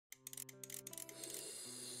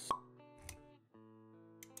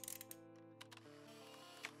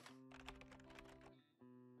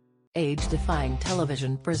age-defying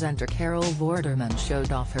television presenter Carol Vorderman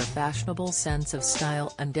showed off her fashionable sense of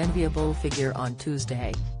style and enviable figure on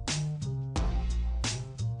Tuesday.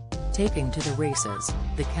 Taking to the races,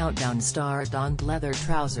 the Countdown star donned leather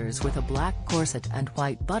trousers with a black corset and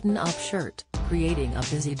white button-up shirt, creating a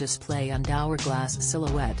busy display and hourglass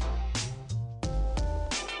silhouette.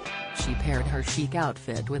 She paired her chic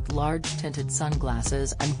outfit with large tinted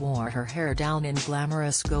sunglasses and wore her hair down in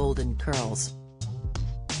glamorous golden curls.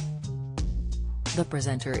 The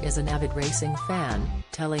presenter is an avid racing fan,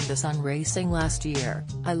 telling The Sun Racing last year,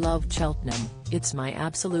 "I love Cheltenham, it's my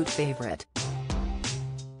absolute favourite."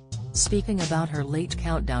 Speaking about her late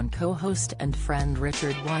Countdown co-host and friend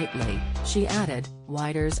Richard Whiteley, she added,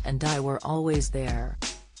 "Whiters and I were always there.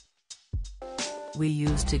 We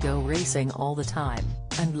used to go racing all the time,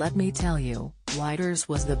 and let me tell you, Whiters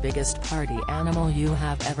was the biggest party animal you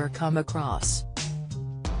have ever come across."